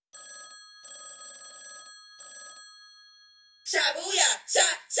My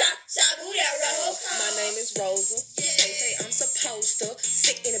name is Rosa. They say I'm supposed to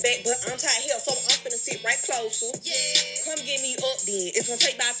sit in the back, but I'm tired of hell, so I'm finna sit right closer. Come get me up then. It's gonna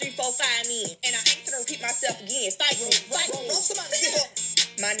take about 3, 4, 5 men. And I ain't finna repeat myself again. Fight me. Somebody get up.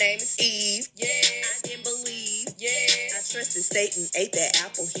 My name is Eve. I didn't believe. I trusted Satan, ate that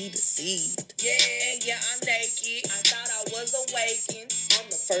apple, he deceived. And I'm naked. I thought I was awakened.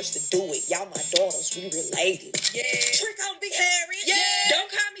 I'm the first to do it. Y'all my daughters, we related. Trick on Big Harry. Don't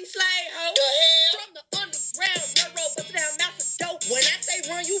call me slave hoe. The hell? From the underground railroad, bustin' down mouth of dope. When I say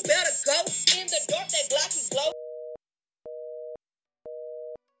run, you better go. In the dark, that Glocky glow.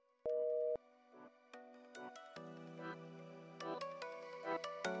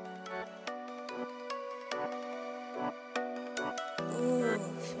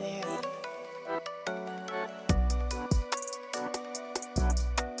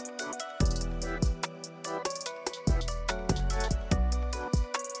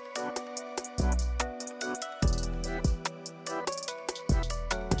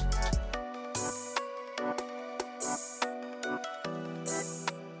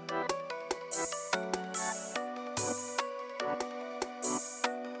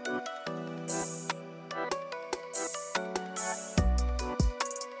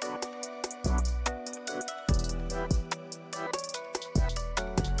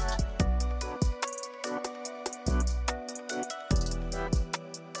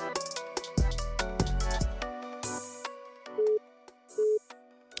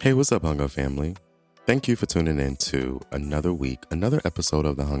 Hey, what's up, Hung Up family? Thank you for tuning in to another week, another episode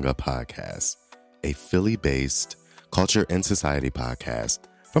of the Hung Up Podcast, a Philly-based culture and society podcast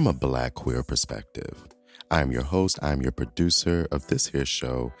from a Black queer perspective. I am your host, I am your producer of this here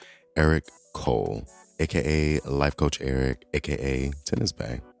show, Eric Cole, aka Life Coach Eric, aka Tennis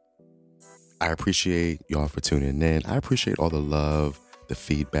Bay. I appreciate y'all for tuning in. I appreciate all the love, the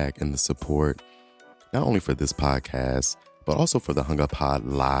feedback, and the support, not only for this podcast, but also for the Hung Up Pod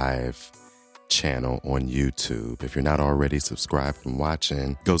Live channel on YouTube. If you're not already subscribed and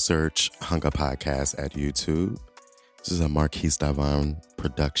watching, go search Hung Up Podcast at YouTube. This is a Marquise Davon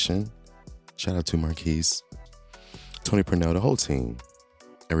production. Shout out to Marquise, Tony Purnell, the whole team,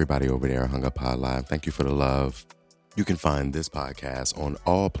 everybody over there at Hung Up Pod Live. Thank you for the love. You can find this podcast on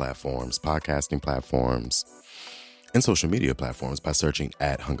all platforms, podcasting platforms, and social media platforms by searching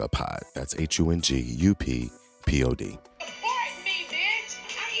at Hung Up Pod. That's HUNGUPPOD.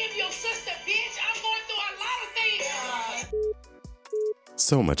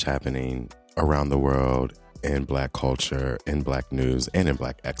 So much happening around the world in Black culture, in Black news, and in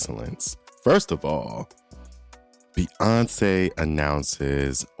Black excellence. First of all, Beyonce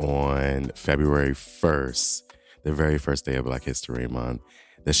announces on February 1st, the very first day of Black History Month,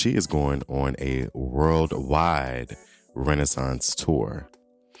 that she is going on a worldwide Renaissance tour.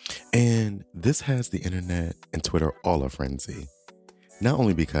 And this has the internet and Twitter all a frenzy. Not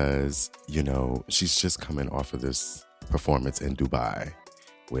only because, she's just coming off of this performance in Dubai,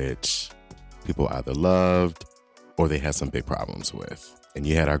 which people either loved or they had some big problems with. And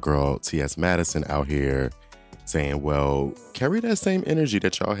you had our girl T.S. Madison out here saying, well, carry that same energy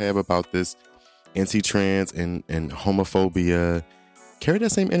that y'all have about this anti-trans and homophobia. Carry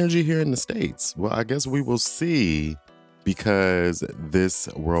that same energy here in the States. Well, I guess we will see, because this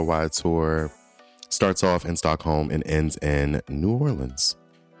worldwide tour starts off in Stockholm and ends in New Orleans.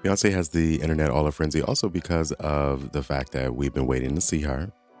 Beyonce has the internet all a frenzy also because of the fact that we've been waiting to see her.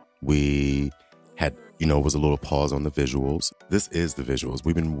 We had, was a little pause on the visuals. This is the visuals.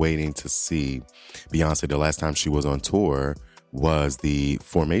 We've been waiting to see Beyonce. The last time she was on tour was the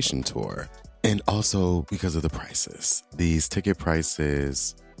Formation tour. And also because of the prices. These ticket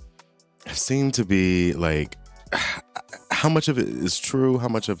prices seem to be like, how much of it is true? How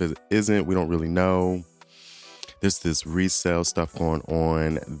much of it isn't? We don't really know. There's this resale stuff going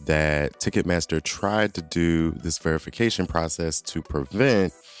on that Ticketmaster tried to do this verification process to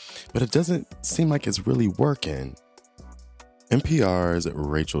prevent, but it doesn't seem like it's really working. NPR's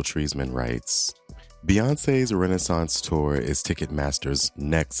Rachel Treisman writes, Beyonce's Renaissance tour is Ticketmaster's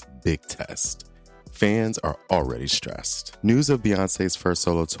next big test. Fans are already stressed. News of Beyonce's first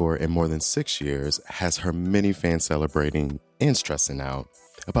solo tour in more than 6 years has her many fans celebrating and stressing out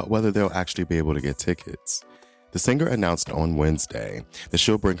about whether they'll actually be able to get tickets. The singer announced on Wednesday that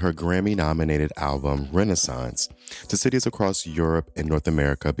she'll bring her Grammy-nominated album, Renaissance, to cities across Europe and North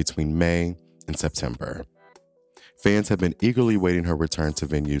America between May and September. Fans have been eagerly waiting her return to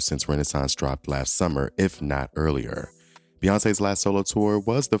venues since Renaissance dropped last summer, if not earlier. Beyonce's last solo tour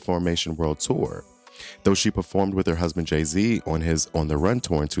was the Formation World Tour, though she performed with her husband Jay-Z on his On the Run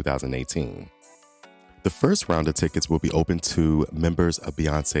tour in 2018. The first round of tickets will be open to members of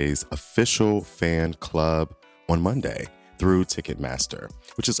Beyonce's official fan club on Monday through Ticketmaster,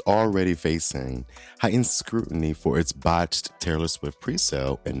 which is already facing heightened scrutiny for its botched Taylor Swift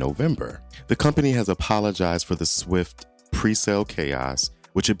presale in November. The company has apologized for the Swift presale chaos,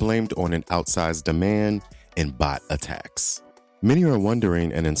 which it blamed on an outsized demand and bot attacks. Many are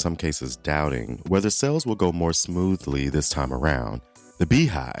wondering, and in some cases doubting, whether sales will go more smoothly this time around. The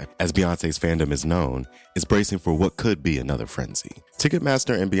Beehive, as Beyonce's fandom is known, is bracing for what could be another frenzy.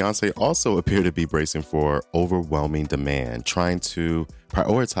 Ticketmaster and Beyonce also appear to be bracing for overwhelming demand, trying to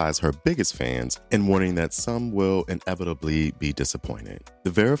prioritize her biggest fans and warning that some will inevitably be disappointed. The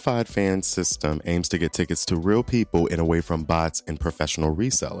verified fan system aims to get tickets to real people and away from bots and professional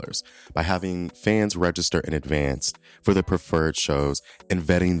resellers by having fans register in advance for their preferred shows and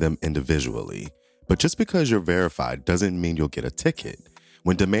vetting them individually. But just because you're verified doesn't mean you'll get a ticket.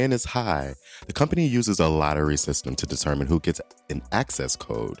 When demand is high, the company uses a lottery system to determine who gets an access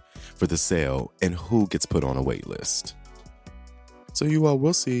code for the sale and who gets put on a wait list. So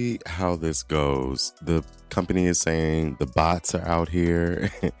we'll see how this goes. The company is saying the bots are out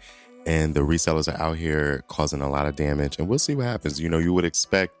here and the resellers are out here causing a lot of damage, and we'll see what happens. You would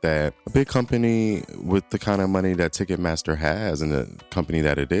expect that a big company with the kind of money that Ticketmaster has and the company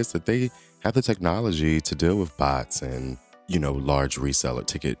that it is, that they have the technology to deal with bots and large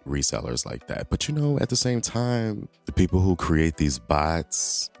ticket resellers like that. But at the same time, the people who create these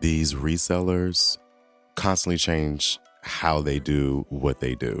bots, these resellers, constantly change how they do what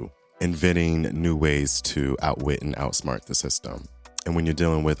they do, inventing new ways to outwit and outsmart the system. And when you're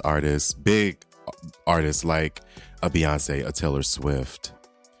dealing with artists, big artists like a Beyonce, a Taylor Swift,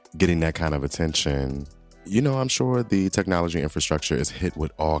 getting that kind of attention, I'm sure the technology infrastructure is hit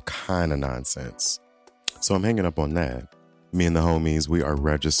with all kind of nonsense. So I'm hanging up on that. Me and the homies, we are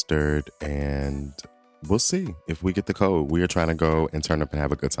registered, and we'll see if we get the code. We are trying to go and turn up and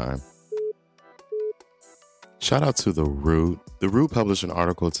have a good time. Shout out to The Root. The Root published an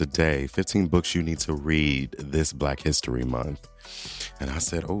article today, 15 books you need to read this Black History Month. And I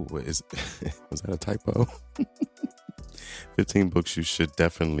said, was that a typo? 15 books you should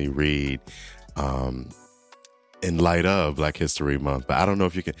definitely read in light of Black History Month. But I don't know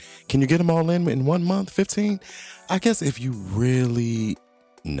if you can you get them all in 1 month, 15? I guess if you really,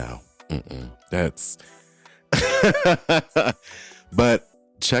 no, that's, but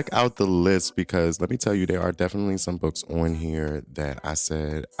check out the list, because let me tell you, there are definitely some books on here that I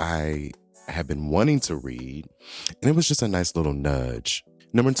said I have been wanting to read, and it was just a nice little nudge.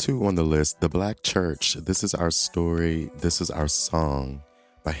 Number 2 on the list, The Black Church. This is our story. This is our song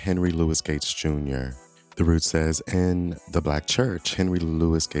by Henry Louis Gates Jr. The Root says, in The Black Church, Henry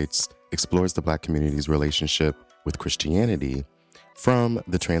Louis Gates explores the Black community's relationship with Christianity from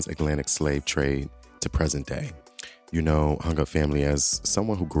the transatlantic slave trade to present day. Hung Up Family, as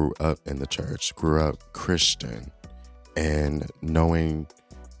someone who grew up in the church, grew up Christian, and knowing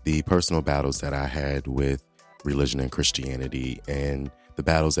the personal battles that I had with religion and Christianity, and the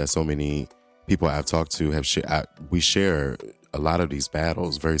battles that so many people I've talked to have we share a lot of these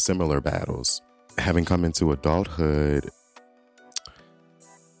battles, very similar battles. Having come into adulthood,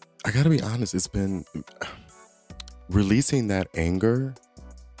 I gotta be honest, it's been releasing that anger,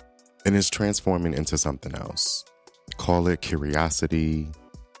 and it's transforming into something else. Call it curiosity,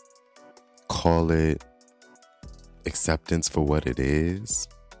 call it acceptance for what it is.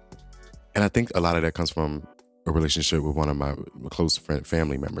 And I think a lot of that comes from a relationship with one of my close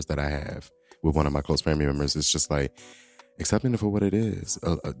family members that I have. With one of my close family members, it's just like accepting it for what it is.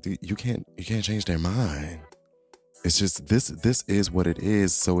 You can't change their mind. It's just this is what it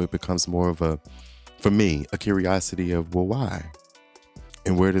is. So it becomes more of for me, a curiosity of, well, why?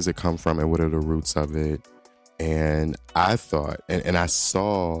 And where does it come from? And what are the roots of it? And I thought, and I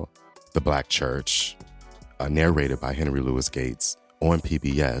saw The Black Church, narrated by Henry Louis Gates on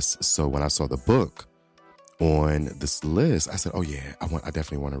PBS. So when I saw the book on this list, I said, oh yeah, I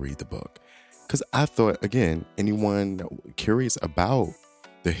definitely want to read the book. Because I thought, again, anyone curious about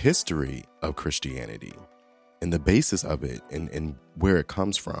the history of Christianity and the basis of it and where it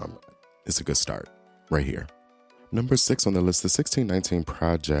comes from, it's a good start right here. Number 6 on the list, The 1619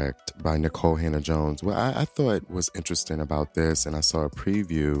 Project by Nicole Hannah-Jones. What I thought was interesting about this, and I saw a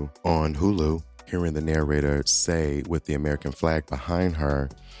preview on Hulu, hearing the narrator say, with the American flag behind her,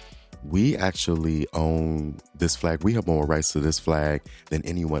 we actually own this flag. We have more rights to this flag than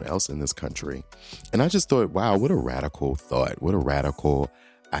anyone else in this country. And I just thought, wow, what a radical thought. What a radical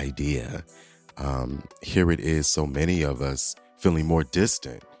idea. Here it is, so many of us feeling more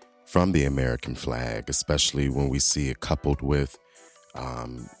distant from the American flag, especially when we see it coupled with,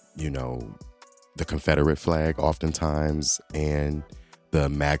 the Confederate flag oftentimes, and the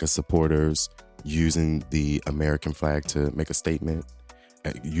MAGA supporters using the American flag to make a statement,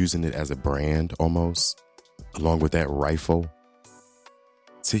 using it as a brand almost, along with that rifle.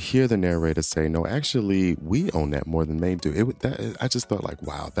 To hear the narrator say, no, actually, we own that more than they do. I just thought like,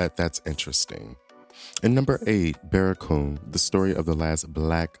 wow, that's interesting. And number 8, Barracoon, the story of the last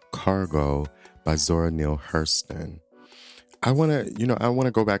black cargo by Zora Neale Hurston. I want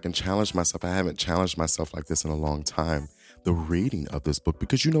to go back and challenge myself. I haven't challenged myself like this in a long time. The reading of this book,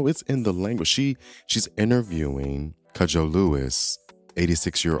 because, it's in the language. She's interviewing Cudjoe Lewis,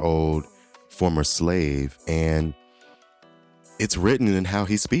 86-year-old former slave, and it's written in how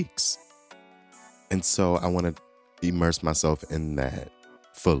he speaks. And so I want to immerse myself in that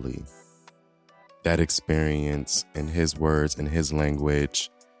fully. That experience in his words, in his language,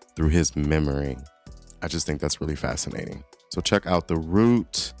 through his memory. I just think that's really fascinating. So check out The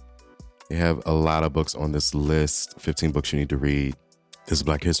Root. They have a lot of books on this list, 15 books you need to read. This is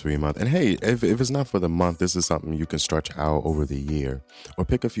Black History Month. And hey, if it's not for the month, this is something you can stretch out over the year. Or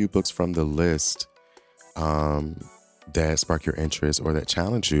pick a few books from the list that spark your interest or that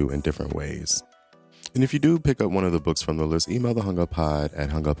challenge you in different ways. And if you do pick up one of the books from the list, email the HungUpPod at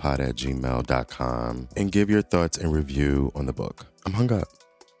hungupod@gmail.com and give your thoughts and review on the book. I'm hung up.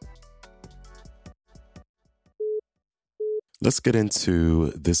 Let's get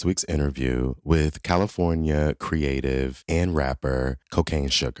into this week's interview with California creative and rapper Cocaine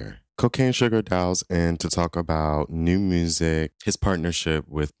Sugar. Cocaine Sugar dials in to talk about new music, his partnership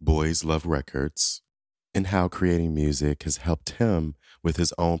with Boys Love Records, and how creating music has helped him with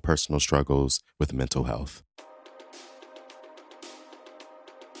his own personal struggles with mental health.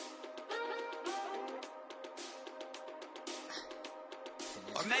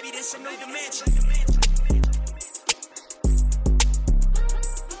 Or maybe there's a new dimension.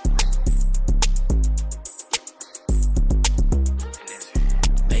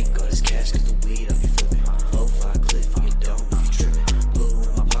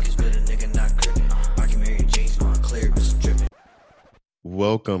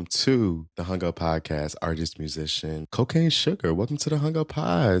 Welcome to the Hung Up Podcast, artist, musician, Cocaine Sugar. Welcome to the Hung Up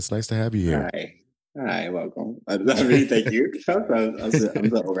Pod. It's nice to have you here. Hi, welcome. I really thank you. I'm so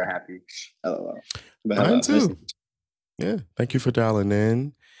over happy. LOL. Mine too. Yeah, thank you for dialing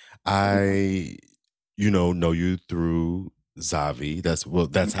in. I, know you through Zavi.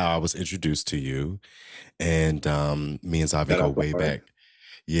 That's how I was introduced to you. And me and Zavi go way back.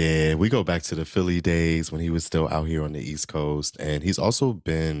 Yeah, we go back to the Philly days when he was still out here on the East Coast. And he's also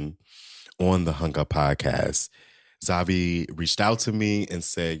been on the Hung Up Podcast. Zavi reached out to me and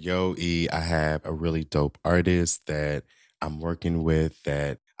said, yo, E, I have a really dope artist that I'm working with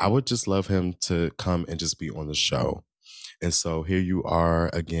that I would just love him to come and just be on the show. And so here you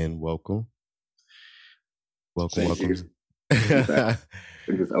are again. Welcome. Thank you. I'm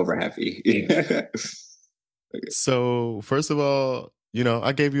just over happy. Okay. So first of all,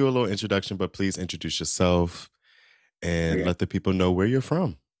 I gave you a little introduction, but please introduce yourself and let the people know where you're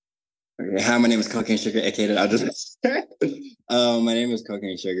from. Okay. Hi, my name is Cocaine Sugar, aka I'll just my name is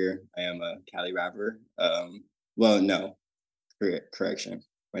Cocaine Sugar. I am a Cali rapper. Correction.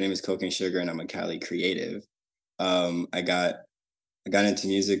 My name is Cocaine Sugar and I'm a Cali creative. I got into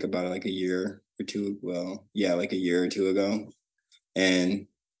music about like a year or two. Well, yeah, like a year or two ago. And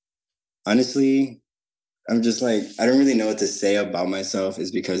honestly, I'm just like, I don't really know what to say about myself,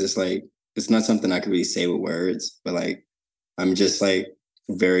 is because it's like, it's not something I could really say with words, but like, I'm just like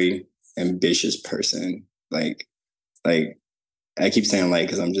a very ambitious person. Like I keep saying like,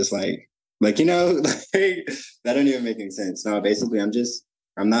 cause I'm just like, like, that don't even make any sense. No, basically I'm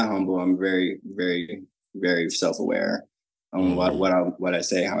not humble. I'm very, very, very self-aware on what I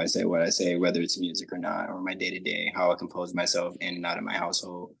say, how I say what I say, whether it's music or not, or my day to day, how I compose myself in and out of my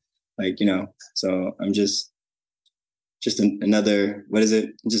household. Like, so I'm just another, what is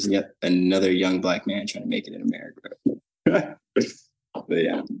it? Just yet another young Black man trying to make it in America. But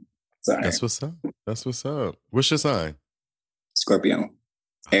yeah, sorry. That's what's up. What's your sign? Scorpio.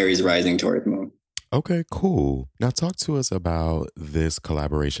 Aries rising Taurus moon. Okay, cool. Now talk to us about this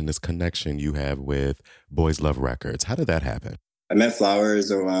collaboration, this connection you have with Boys Love Records. How did that happen? I met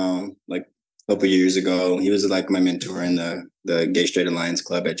Flowers around like a couple years ago. He was like my mentor in the Gay Straight Alliance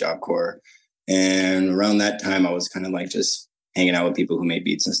Club at Job Corps. And around that time, I was kind of like just hanging out with people who made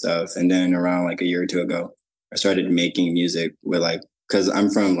beats and stuff. And then around like a year or two ago, I started making music with like, because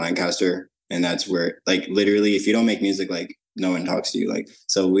I'm from Lancaster, and that's where like literally if you don't make music, like no one talks to you. Like,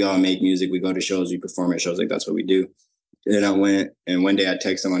 so we all make music, we go to shows, we perform at shows, like that's what we do. And then I went, and one day I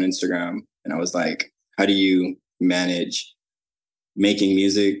texted him on Instagram and I was like, how do you manage making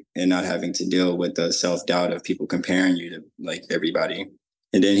music and not having to deal with the self-doubt of people comparing you to like everybody.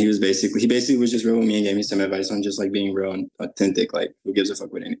 And then he basically was just real with me and gave me some advice on just like being real and authentic. Like, who gives a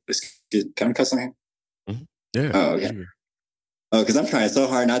fuck with any? Can I cuss on here? Mm-hmm. Yeah. Oh, okay. Oh, because I'm trying so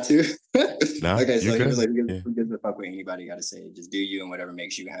hard not to. Nah, okay, so he was like, yeah. who gives a fuck what anybody got to say? Just do you, and whatever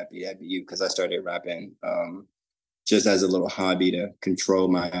makes you happy, that be you. Because I started rapping just as a little hobby to control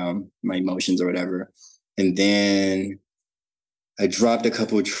my my emotions or whatever. And then I dropped a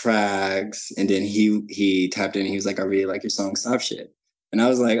couple tracks, and then he tapped in and he was like, I really like your song, Stop Shit. And I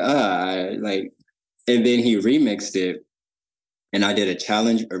was like, like, and then he remixed it, and I did a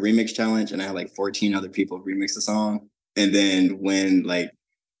remix challenge, and I had like 14 other people remix the song. And then when like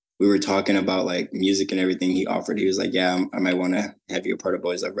we were talking about like music and everything, he was like, yeah, I might want to have you a part of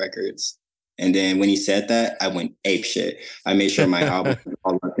Boys Love Records. And then when he said that, I went ape shit. I made sure my album was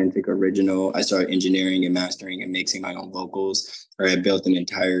all authentic, original. I started engineering and mastering and mixing my own vocals. Or I built an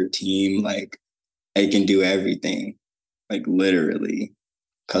entire team. Like, I can do everything, like literally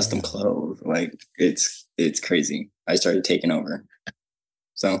custom clothes. Like, it's crazy. I started taking over.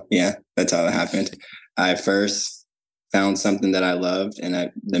 So yeah, that's how it happened. I first found something that I loved,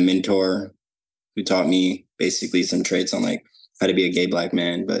 and the mentor who taught me basically some traits on like how to be a gay Black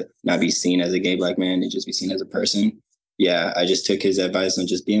man, but not be seen as a gay Black man and just be seen as a person. Yeah, I just took his advice on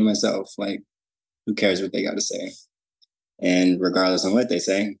just being myself. Like, who cares what they got to say? And regardless on what they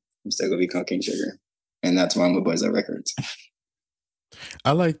say, I'm still gonna be Cocaine Sugar, and that's why I'm with Boys Love Records.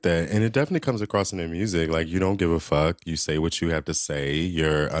 I like that. And it definitely comes across in the music. Like, you don't give a fuck. You say what you have to say.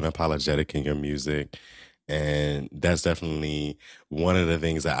 You're unapologetic in your music. And that's definitely one of the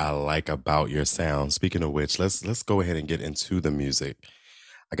things that I like about your sound. Speaking of which, let's go ahead and get into the music.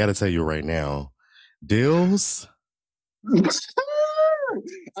 I got to tell you right now, Dills.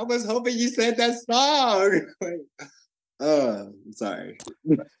 I was hoping you said that song. Sorry.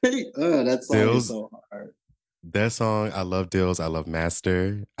 That song Dills, is so hard. That song, I love Dills. I love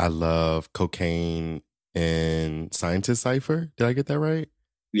Master. I love Cocaine and Scientist Cypher. Did I get that right?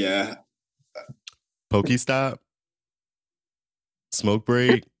 Yeah. Pokestop, Smoke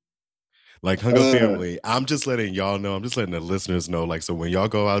Break, like Hung Up Family. I'm just letting y'all know. I'm just letting the listeners know. Like, so when y'all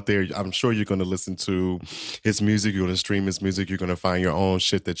go out there, I'm sure you're going to listen to his music. You're going to stream his music. You're going to find your own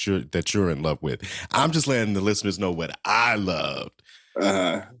shit that you're in love with. I'm just letting the listeners know what I loved.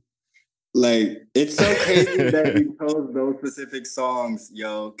 Like, it's so crazy that you chose those specific songs,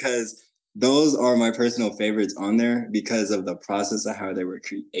 yo, because those are my personal favorites on there because of the process of how they were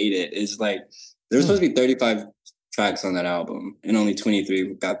created. It's like, there's supposed to be 35 tracks on that album, and only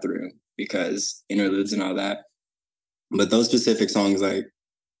 23 got through because interludes and all that. But those specific songs, like,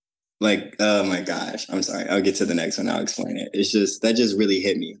 oh my gosh, I'm sorry. I'll get to the next one. I'll explain it. It's just, that just really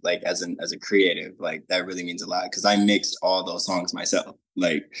hit me, like, as a creative. Like, that really means a lot because I mixed all those songs myself.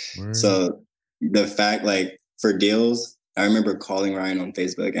 Like, so the fact, like, for Dills, I remember calling Ryan on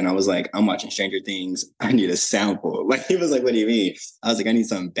Facebook, and I was like, I'm watching Stranger Things. I need a sample. Like, he was like, what do you mean? I was like, I need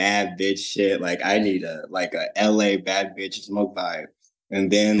some bad bitch shit. Like, I need a LA bad bitch smoke vibe. And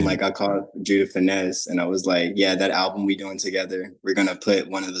then, like, I called Judah Finesse, and I was like, yeah, that album we doing together, we're going to put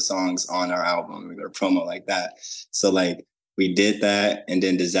one of the songs on our album. We're going to promo like that. So, like, we did that, and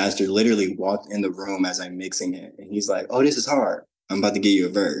then Disaster literally walked in the room as I'm mixing it. And he's like, oh, this is hard. I'm about to give you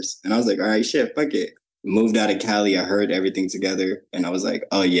a verse. And I was like, all right, shit, fuck it. Moved out of Cali, I heard everything together, and I was like,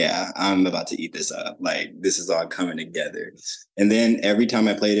 oh yeah, I'm about to eat this up. Like, this is all coming together. And then every time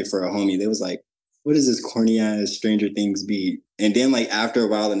I played it for a homie, they was like, what is this corny ass Stranger Things beat? And then, like, after a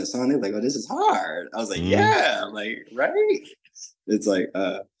while in the song, they're like, oh, this is hard. I was like, yeah, like, right? It's like,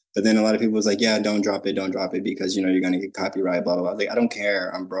 but then a lot of people was like, yeah, don't drop it because, you know, you're going to get copyright, blah, blah, blah. Like, I don't care.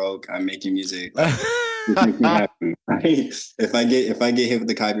 I'm broke. I'm making music. Like, it makes me happy. If I get hit with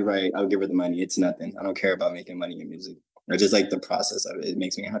the copyright, I'll give her the money. It's nothing. I don't care about making money in music. I just like the process of it. It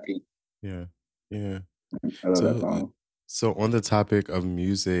makes me happy. Yeah. I love that song. So on the topic of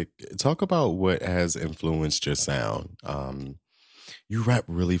music, talk about what has influenced your sound. You rap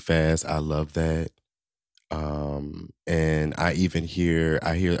really fast. I love that. And I hear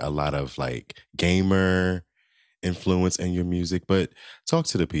a lot of like gamer influence in your music, but talk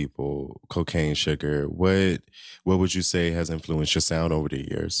to the people. Cocaine Sugar, what would you say has influenced your sound over the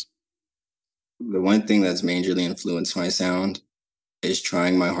years? The one thing that's majorly influenced my sound is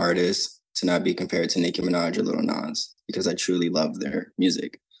trying my hardest to not be compared to Nicki Minaj or Lil Nas, because I truly love their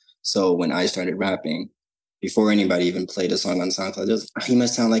music. So when I started rapping, before anybody even played a song on SoundCloud, it was, he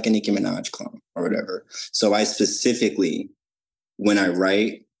must sound like a Nicki Minaj clone or whatever. So I specifically, when I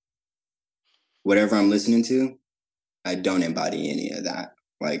write, whatever I'm listening to, I don't embody any of that.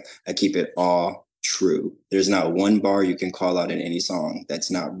 Like, I keep it all true. There's not one bar you can call out in any song that's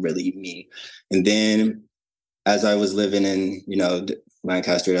not really me. And then as I was living in,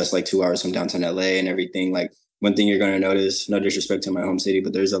 Lancaster, that's like 2 hours from downtown LA and everything, like one thing you're going to notice, no disrespect to my home city,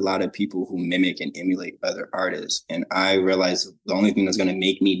 but there's a lot of people who mimic and emulate other artists. And I realized the only thing that's going to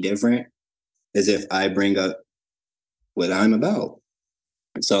make me different is if I bring up what I'm about.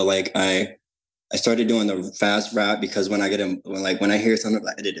 So like I started doing the fast rap because when I hear something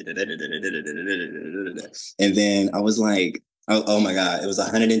like, and then I was like, oh my God, it was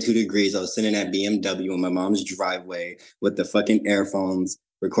 102 degrees. I was sitting at BMW in my mom's driveway with the fucking earphones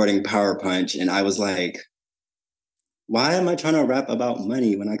recording Power Punch. And I was like, why am I trying to rap about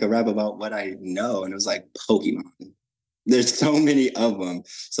money when I could rap about what I know? And it was like Pokemon. There's so many of them.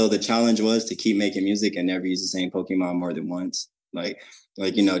 So the challenge was to keep making music and never use the same Pokemon more than once.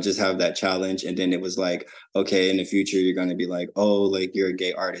 Just have that challenge. And then it was like, okay, in the future, you're going to be like, oh, like you're a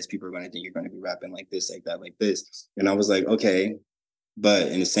gay artist. People are going to think you're going to be rapping like this, like that, like this. And I was like, okay, but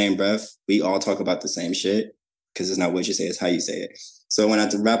in the same breath, we all talk about the same shit because it's not what you say, it's how you say it. So when I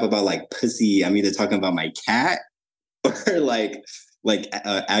have to rap about like pussy, I'm either talking about my cat or like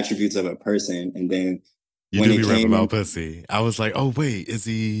attributes of a person. And then you do be rapping about pussy. I was like, oh wait, is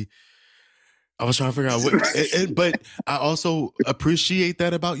he? I was trying to figure out what, but I also appreciate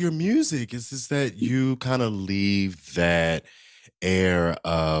that about your music. It's just that you kind of leave that air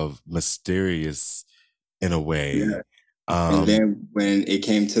of mysterious in a way. Yeah. And then when it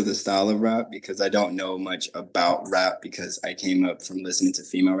came to the style of rap, because I don't know much about rap because I came up from listening to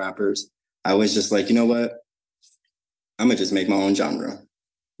female rappers, I was just like, you know what? I'm gonna just make my own genre.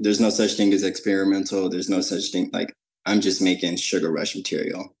 There's no such thing as experimental. There's no such thing. Like, I'm just making Sugar Rush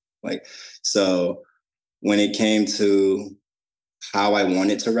material. Like, so when it came to how I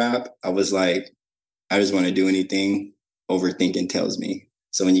wanted to rap, I was like, I just want to do anything overthinking tells me.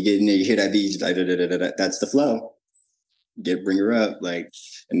 So when you get in there, you hear that beat, like, that's the flow. Bring her up. Like,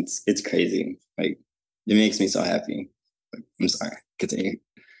 and it's crazy. Like, it makes me so happy. Like, I'm sorry. Continue.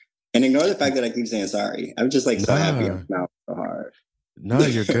 And ignore the fact that I keep saying sorry. I'm just like so happy I'm not so hard. No,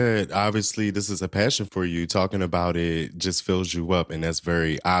 you're good. Obviously, this is a passion for you. Talking about it just fills you up, and that's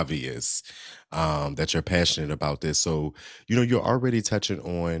very obvious that you're passionate about this. So, you're already touching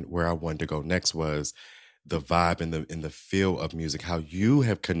on where I wanted to go next was the vibe and the feel of music, how you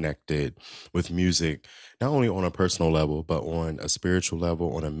have connected with music, not only on a personal level, but on a spiritual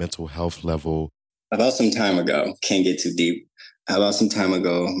level, on a mental health level. About some time ago, can't get too deep. About some time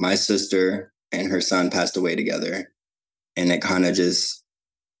ago, my sister and her son passed away together. And it kind of just,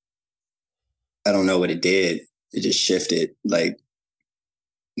 I don't know what it did. It just shifted. Like,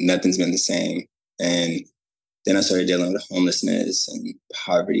 nothing's been the same. And then I started dealing with homelessness and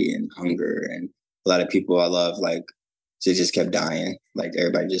poverty and hunger. And a lot of people I love, like, they just kept dying. Like,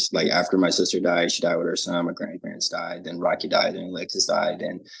 everybody just, like, after my sister died, she died with her son. My grandparents died. Then Rocky died. Then Alexis died.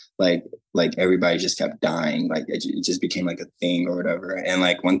 And, like everybody just kept dying. Like, it just became, like, a thing or whatever. And,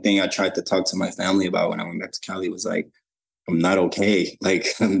 like, one thing I tried to talk to my family about when I went back to Cali was, like, I'm not okay. Like,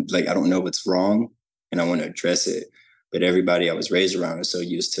 I don't know what's wrong and I want to address it. But everybody I was raised around is so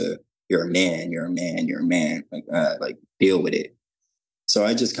used to, you're a man, you're a man, you're a man. Like deal with it. So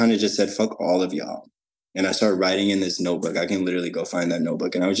I just kind of just said, fuck all of y'all. And I started writing in this notebook. I can literally go find that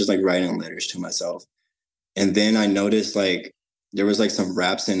notebook. And I was just like writing letters to myself. And then I noticed like, there was like some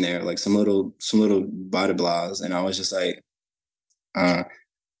raps in there, like some little blah blahs. And I was just like,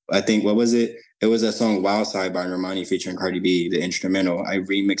 I think, what was it? It was that song Wild Side by Normani featuring Cardi B, the instrumental. I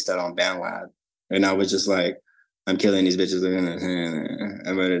remixed that on BandLab. And I was just like, I'm killing these bitches.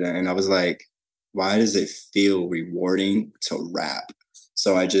 And I was like, why does it feel rewarding to rap?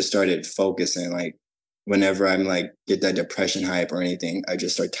 So I just started focusing, like, whenever I'm like, get that depression hype or anything, I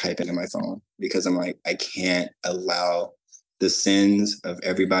just start typing in my phone because I'm like, I can't allow the sins of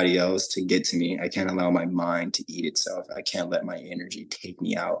everybody else to get to me. I can't allow my mind to eat itself. I can't let my energy take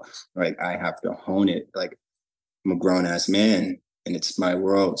me out. Like, I have to hone it. Like, I'm a grown ass man and it's my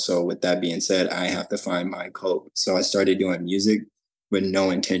world. So with that being said, I have to find my cope. So I started doing music with no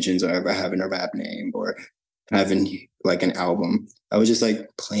intentions of ever having a rap name or having like an album. I was just like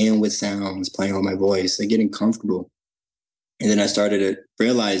playing with sounds, playing with my voice, like getting comfortable. And then I started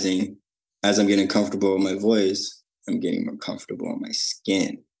realizing as I'm getting comfortable with my voice, I'm getting more comfortable in my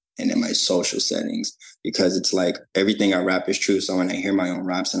skin and in my social settings because it's like everything I rap is true. So when I hear my own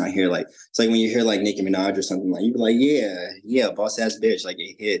raps and I hear like, it's like when you hear like Nicki Minaj or something, like you be like, yeah, boss ass bitch. Like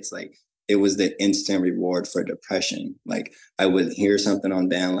it hits. Like it was the instant reward for depression. Like I would hear something on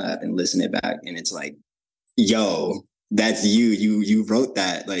BandLab and listen it back and it's like, yo, that's you. You wrote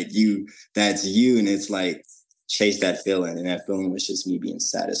that. Like that's you. And it's like, chase that feeling. And that feeling was just me being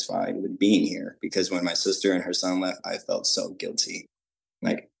satisfied with being here. Because when my sister and her son left, I felt so guilty.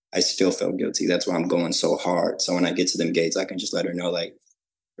 Like, I still felt guilty. That's why I'm going so hard. So when I get to them gates, I can just let her know, like,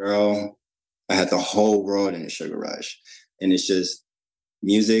 girl, I had the whole world in a sugar rush. And it's just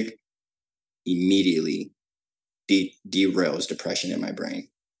music immediately derails depression in my brain.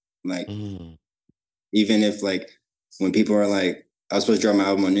 Like, even if, like, when people are like, I was supposed to drop my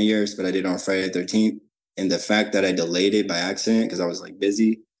album on New Year's, but I did it on Friday the 13th. And the fact that I delayed it by accident because I was like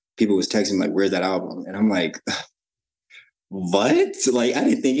busy, people was texting like, where's that album? And I'm like, what? Like, I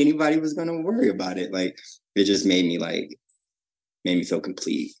didn't think anybody was going to worry about it. Like, it just made me feel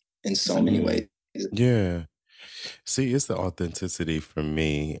complete in so many ways. Yeah. See, it's the authenticity for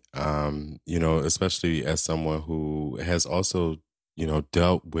me, you know, especially as someone who has also, you know,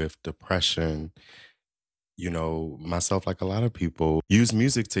 dealt with depression. You know, myself, like a lot of people, use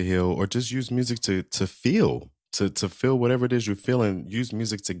music to heal or just use music to feel. To feel whatever it is you're feeling, use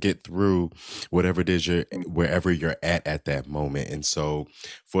music to get through whatever it is wherever you're at that moment. And so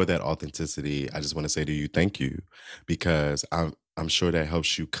for that authenticity, I just want to say to you, thank you, because I'm sure that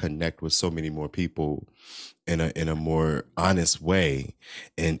helps you connect with so many more people in a more honest way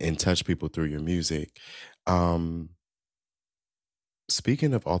and touch people through your music.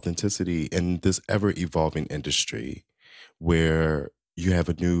 Speaking of authenticity in this ever evolving industry where you have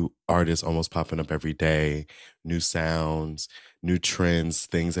a new artist almost popping up every day, new sounds, new trends,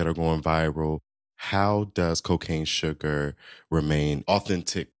 things that are going viral, how does Cocaine Sugar remain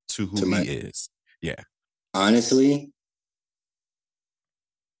authentic to who he is? Yeah. Honestly,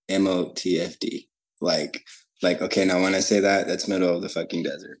 MOTFD. Like, okay, now when I say that, that's middle of the fucking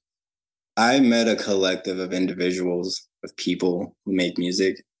desert. I met a collective of individuals, of people who make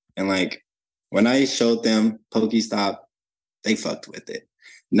music. And like, when I showed them Pokestop, they fucked with it.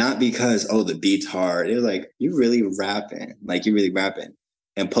 Not because, oh, the beat's hard. They're like, you really rapping. Like, you really rapping.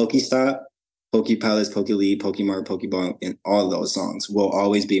 And Pokestop, Poke Palace, Poke Lead, Pokemart, Pokeball, and all those songs will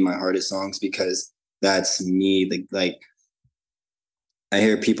always be my hardest songs because that's me. Like I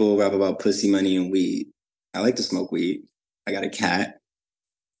hear people rap about pussy, money, and weed. I like to smoke weed. I got a cat.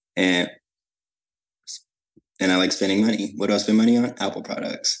 And I like spending money. What do I spend money on? Apple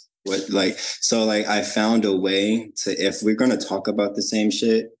products. So I found a way to, if we're gonna talk about the same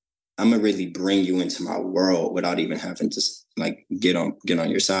shit, I'm gonna really bring you into my world without even having to like get on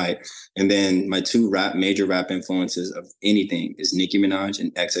your side. And then my two major rap influences of anything is Nicki Minaj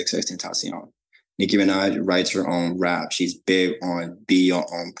and XXXTentacion. Nicki Minaj writes her own rap. She's big on be your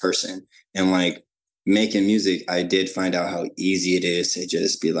own person. And like making music, I did find out how easy it is to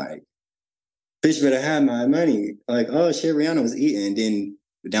just be like, bitch better have my money. Like, oh shit, Rihanna was eating. And then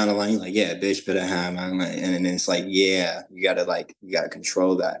down the line, you're like, yeah, bitch better have my money. And then it's like, yeah, you gotta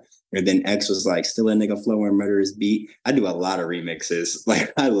control that. And then X was like, still a nigga flow and murderous beat. I do a lot of remixes.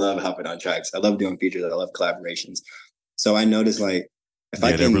 Like, I love hopping on tracks. I love doing features. I love collaborations. So I noticed like, if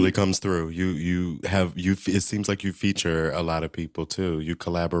I can, that really comes through. It seems like you feature a lot of people too. You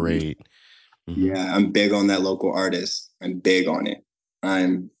collaborate. Mm-hmm. Yeah, I'm big on that local artist. I'm big on it.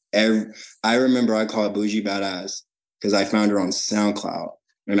 I remember I called Bougie Badass because I found her on SoundCloud.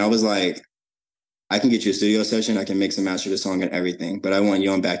 And I was like, I can get you a studio session. I can mix and master the song and everything, but I want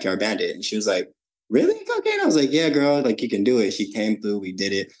you on Backyard Bandit. And she was like, really? Okay. And I was like, yeah, girl, like you can do it. She came through, we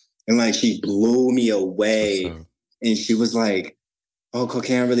did it. And like, she blew me away. And she was like, oh,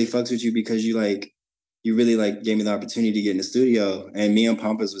 Cocaine, I really fucks with you because you really like gave me the opportunity to get in the studio. And me and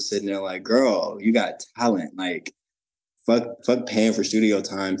Pampas was sitting there like, girl, you got talent. Like, fuck paying for studio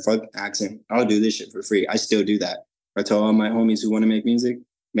time. Fuck accent. I'll do this shit for free. I still do that. I told all my homies who want to make music,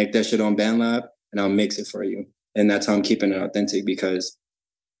 make that shit on BandLab and I'll mix it for you. And that's how I'm keeping it authentic because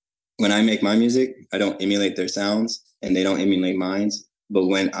when I make my music, I don't emulate their sounds and they don't emulate mine. But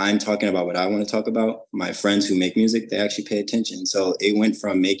when I'm talking about what I want to talk about, my friends who make music, they actually pay attention. So it went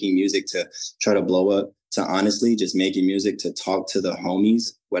from making music to try to blow up to honestly just making music to talk to the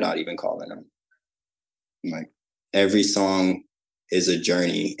homies without even calling them. Like every song is a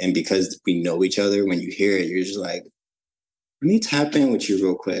journey. And because we know each other, when you hear it, you're just like, let me tap in with you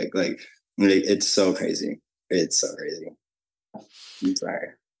real quick. Like it's so crazy. It's so crazy. I'm sorry.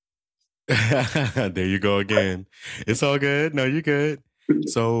 There you go again. It's all good. No, you're good.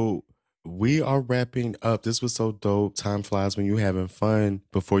 So we are wrapping up. This was so dope. Time flies when you're having fun.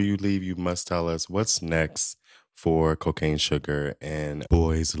 Before you leave, you must tell us what's next for Cocaine Sugar and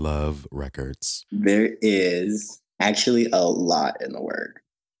Boys Love Records. There is actually a lot in the work.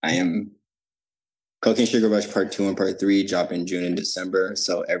 I am Cocaine Sugar Rush Part 2 and Part 3 drop in June and December.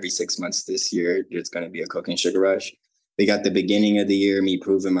 So every 6 months this year, there's going to be a Cocaine Sugar Rush. we got the beginning of the year, me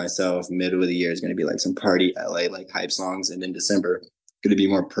proving myself. Middle of the year is going to be like some party LA, like hype songs. And then December, going to be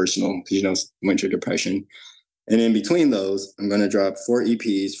more personal because, you know, winter depression. And in between those, I'm going to drop 4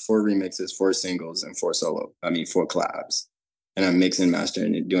 EPs, 4 remixes, 4 singles, and 4 collabs. And I'm mixing,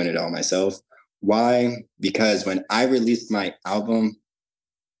 mastering, and doing it all myself. Why? Because when I released my album,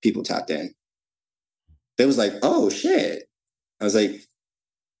 people tapped in. It was like, oh, shit. I was like,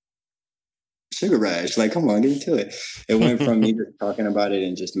 Sugar Rush, like, come on, get into it. It went from me just talking about it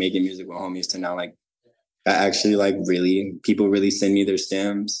and just making music with homies to now, like, I actually, like, really, people really send me their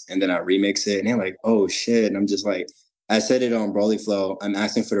stems, and then I remix it, and they're like, oh, shit. And I'm just like, I said it on Broly Flow, I'm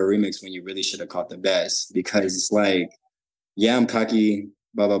asking for the remix when you really should have caught the best, because it's like, yeah, I'm cocky,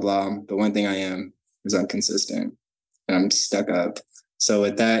 blah, blah, blah, but one thing I am is I'm consistent, and I'm stuck up. So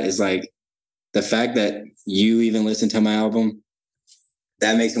with that is, like, the fact that you even listen to my album,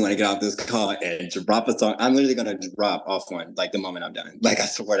 that makes me want to get off this call and drop a song. I'm literally going to drop off one, like, the moment I'm done. Like, I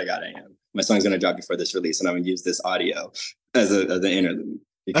swear to God, I am. My song's going to drop before this release, and I'm going to use this audio as an interlude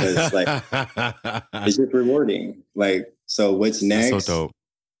because, like, it's just rewarding. Like, so what's next That's so dope.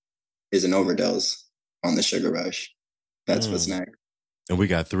 Is an overdose on the Sugar Rush. That's what's next. And we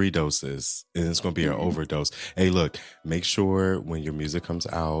got 3 doses, and it's going to be an overdose. Hey, look, make sure when your music comes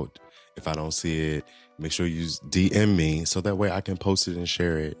out, if I don't see it, make sure you DM me so that way I can post it and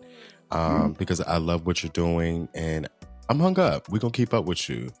share it because I love what you're doing, and I'm hung up. We're going to keep up with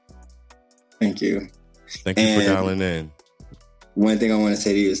you. Thank you. Thank you for dialing in. One thing I want to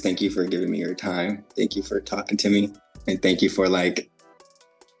say to you is thank you for giving me your time. Thank you for talking to me. And thank you for, like,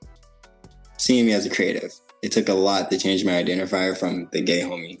 seeing me as a creative. It took a lot to change my identifier from the gay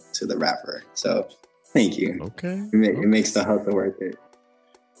homie to the rapper. So thank you. Okay. It makes the hustle worth it.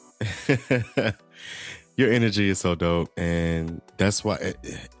 Your energy is so dope, and that's why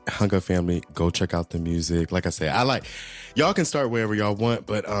Hung Up Family, go check out the music. Like I said, y'all can start wherever y'all want,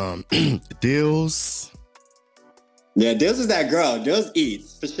 but Deals, yeah, Deals is that girl. Deals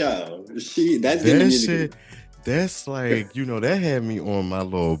eats for sure. That's getting the music. Shit, that's like, you know, that had me on my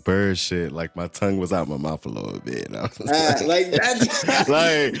little bird shit. Like, my tongue was out my mouth a little bit. And I was like that's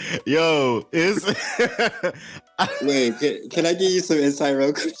like, yo, it's wait, can I give you some insight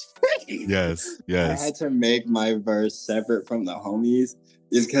real quick? Yes. I had to make my verse separate from the homies.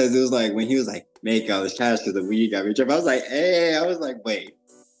 It's because it was like when he was like, make all this cash because the weed got me tripping. I was like, hey, I was like, wait.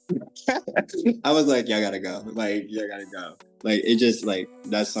 I was like, y'all gotta go. Like, y'all gotta go. Like, it just, like,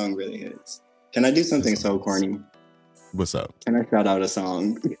 that song really hits. Can I do something so corny? What's up? Can I shout out a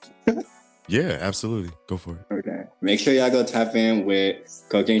song? Yeah, absolutely. Go for it. Okay. Make sure y'all go tap in with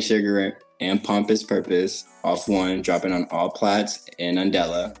Cocaine Sugar and Pompous Purpose off one, dropping on all plats and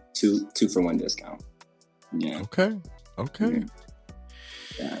Undella, 2 for 1 discount. Yeah. Okay.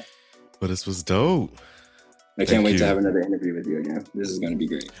 Yeah. But this was dope. I can't wait to have another interview with you again. This is going to be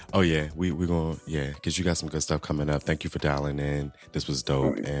great. Oh, yeah. We're going to, yeah, because you got some good stuff coming up. Thank you for dialing in. This was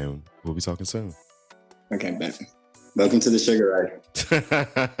dope, and we'll be talking soon. Okay, bet. Welcome to the Sugar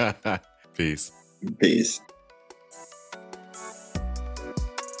Rush. Peace. Peace.